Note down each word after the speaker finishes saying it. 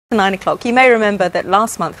9 o'clock. You may remember that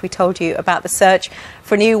last month we told you about the search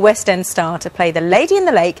for a new West End star to play the Lady in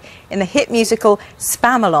the Lake in the hit musical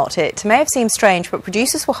Spamalot. It may have seemed strange, but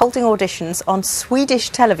producers were holding auditions on Swedish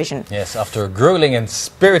television. Yes, after a grueling and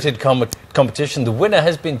spirited competition, the winner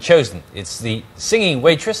has been chosen. It's the singing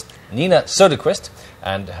waitress, Nina Soderquist,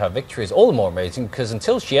 and her victory is all the more amazing because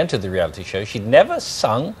until she entered the reality show, she'd never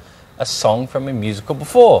sung a song from a musical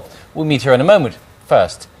before. We'll meet her in a moment.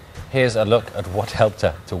 First, here's a look at what helped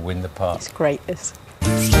her to win the part. It's great, this.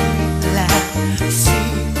 Life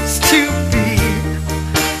seems to be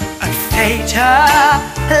a fatalistic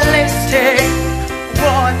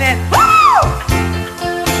warning.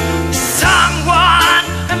 Someone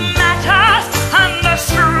matters on the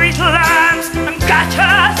street lamps and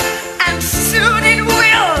gutters, and soon it will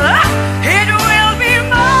be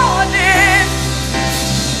morning.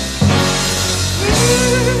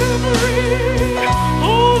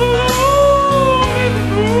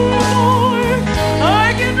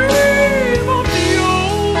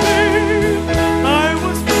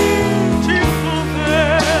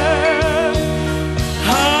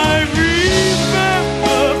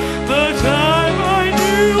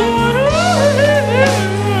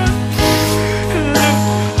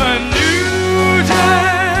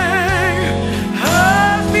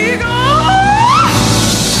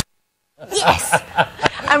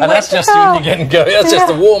 And that's just when you get going. That's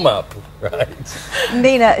just a warm-up, right?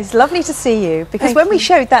 Nina, it's lovely to see you, because when we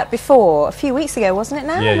showed that before, a few weeks ago, wasn't it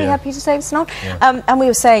now? Yeah, we yeah. had Peter Davison on, and we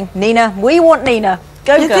were saying, Nina, we want Nina.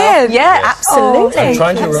 Go, girl. Did? Yeah, Yes. absolutely. I'm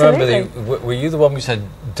trying to remember, Absolutely. were you the one who said,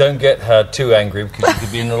 don't get her too angry because you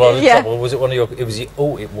could be in a lot of Yeah. trouble? Was it one of your... It was...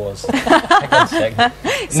 Oh, it was. Hang on a second.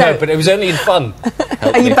 No, but it was only in fun.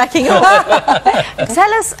 Are you backing off?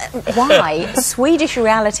 Tell us why Swedish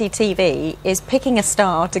reality TV is picking a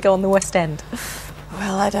star to go on the West End.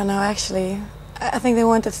 Well, I don't know, actually. I think they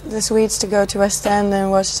wanted the Swedes to go to West End and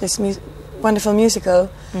watch this wonderful musical.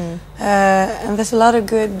 And there's a lot of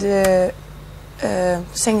good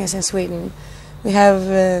singers in Sweden. We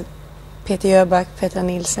have Peter Jöback, Petra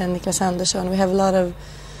Nilsson, Niklas Andersson. We have a lot of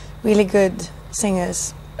really good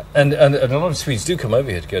singers. And a lot of Swedes do come over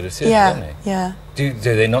here to go to theatre, don't they? Yeah. Do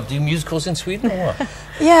they not do musicals in Sweden or what?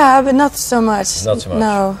 Yeah, but not so much. Not so much.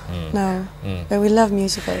 No, no. But we love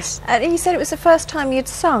musicals. And you said it was the first time you'd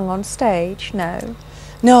sung on stage? No.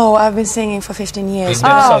 No, I've been singing for 15 years. You've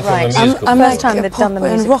never sung from a right. musical? I'm First like time a they've pop done the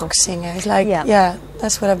and musical. rock singer. It's like, Yeah. yeah,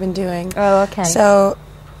 that's what I've been doing. Oh, okay. So,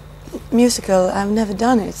 musical, I've never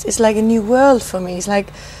done it. It's like a new world for me. It's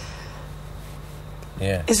like,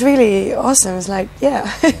 Yeah. it's really awesome. It's like,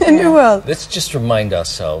 yeah, a new world. Let's just remind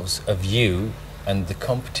ourselves of you and the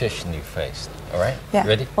competition you faced, all right? Yeah.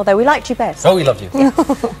 Ready? Although we liked you best. Oh, we loved you.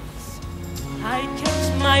 I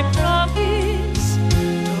kept my promise,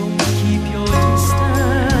 don't keep your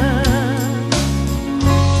distance,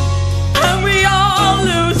 and we all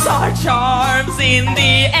lose our charms in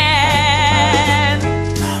the end.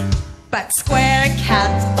 But square,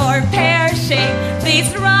 cat or pear shape,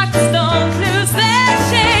 these rocks don't lose their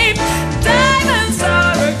shape. Diamonds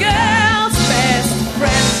are a girl's best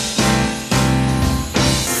friend.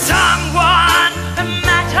 Someone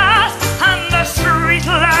matters on the street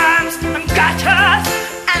lamps and gutters,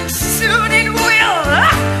 and soon it will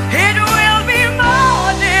be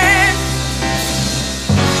morning.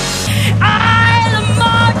 I'll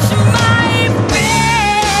march my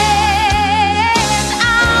bed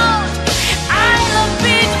out, I'll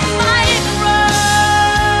beat my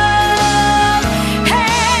drum,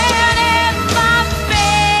 and if I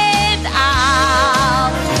fade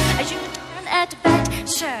out, you turn at back,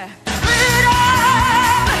 sure.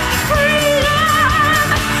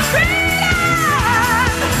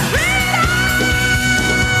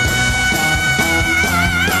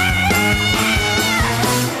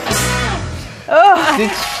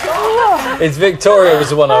 It's Victoria was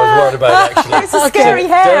the one I was worried about, actually. It's a scary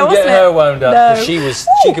hair, Don't wasn't get it? her wound up, No. because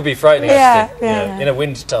she could be frightening Yeah, us, yeah. in a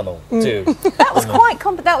wind tunnel, too. That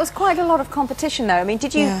was quite a lot of competition, though. I mean,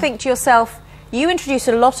 did you think to yourself, you introduced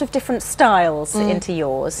a lot of different styles into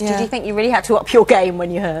yours. Did Yeah. you think you really had to up your game when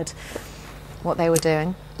you heard what they were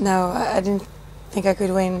doing? No, I didn't think I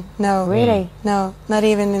could win. No. Really? No, not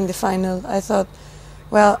even in the final. I thought,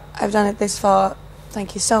 well, I've done it this far.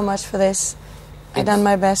 Thank you so much for this. I've done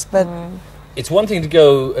my best, but... It's one thing to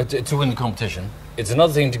go to win the competition. It's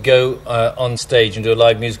another thing to go on stage and do a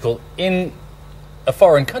live musical in a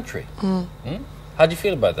foreign country. How do you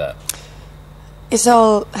feel about that? It's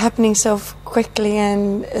all happening so quickly,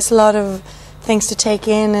 and it's a lot of things to take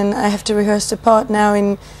in, and I have to rehearse the part now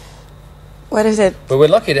in... What is it? But we're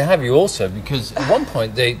lucky to have you also, because at one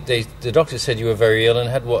point the doctor said you were very ill and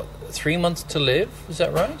had what, 3 months to live, is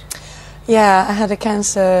that right? Yeah, I had a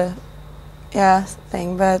cancer,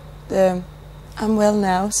 thing, but I'm well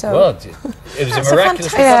now. So Well, it was a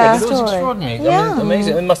miraculous fantastic recovery. It was story. extraordinary. I Yeah. mean,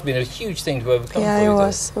 amazing. It must have been a huge thing to overcome. yeah, for it you,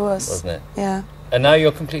 was. It was. wasn't it? Yeah. And now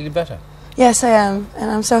you're completely better. Yes, I am, and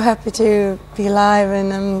I'm so happy to be alive,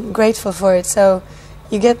 and I'm grateful for it. So,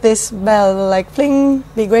 you get this bell, like, pling,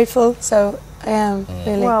 be grateful. So, I am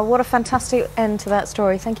really. Well, what a fantastic end to that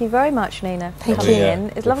story. Thank you very much, Nina, for Thank coming you. in.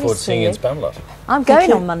 It's Look lovely forward to to see seeing you you. in Spamalot. I'm going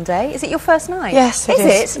you. on Monday. Is it your first night? Yes, it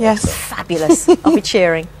is. it? Yes. Fabulous. I'll be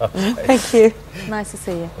cheering. Thank you. Nice to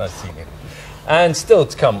see you. Nice seeing you. And still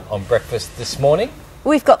to come on Breakfast this morning.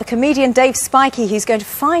 We've got the comedian Dave Spikey, who's going to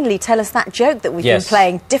finally tell us that joke that we've been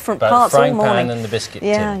playing different about parts the all frying morning. pan and the biscuit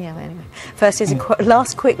Yeah, tin. yeah. Anyway, first is a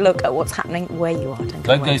last quick look at what's happening where you are. Don't go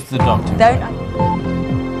Bloke away. goes to the doctor. Don't.